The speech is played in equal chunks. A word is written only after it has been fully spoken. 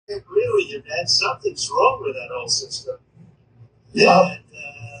agree with you, man. Something's wrong with that whole system. Yeah. And,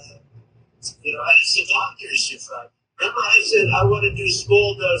 and it's the doctors you find. Remember I said I want to do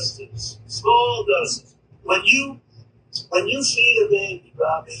small doses. Small doses. When you feed a baby,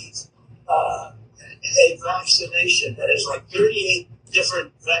 Bobby, a vaccination that has like 38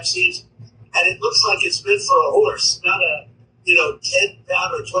 different vaccines, and it looks like it's meant for a horse, not a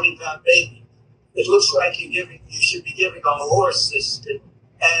 10-pound or 20-pound baby. It looks like you should be giving a horse this.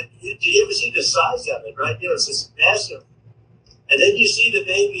 And do you ever see the size of it, right? It's just massive. And then you see the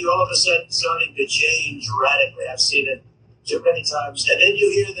baby all of a sudden starting to change radically. I've seen it too many times. And then you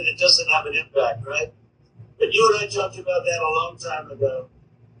hear that it doesn't have an impact, right? But you and I talked about that a long time ago.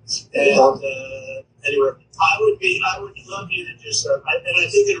 And anyway, I would love you to do so. And I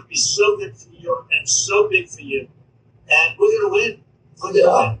think it would be so good for you and so big for you. And we're going to win. We're going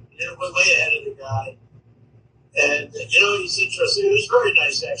to win. We're way ahead of the guy. And, he's interesting. He was very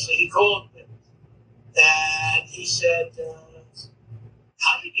nice, actually. He called me. And he said,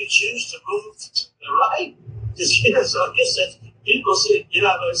 how did you choose to move to the right? Because, so I guess that people say, if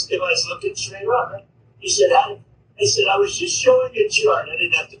I was looking straight on, right? He said, I said, I was just showing a chart. I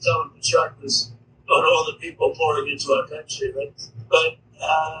didn't have to tell him the chart was on all the people pouring into our country, right? But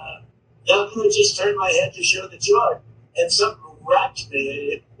now I just turned my head to show the chart. And something whacked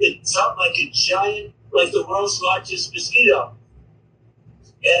me. It felt like a giant, like the world's largest mosquito.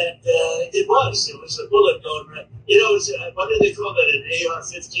 And it was a bullet going right. What do they call that, an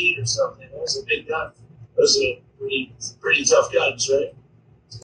AR-15 or something? That was a big gun. Those are pretty tough guns, right?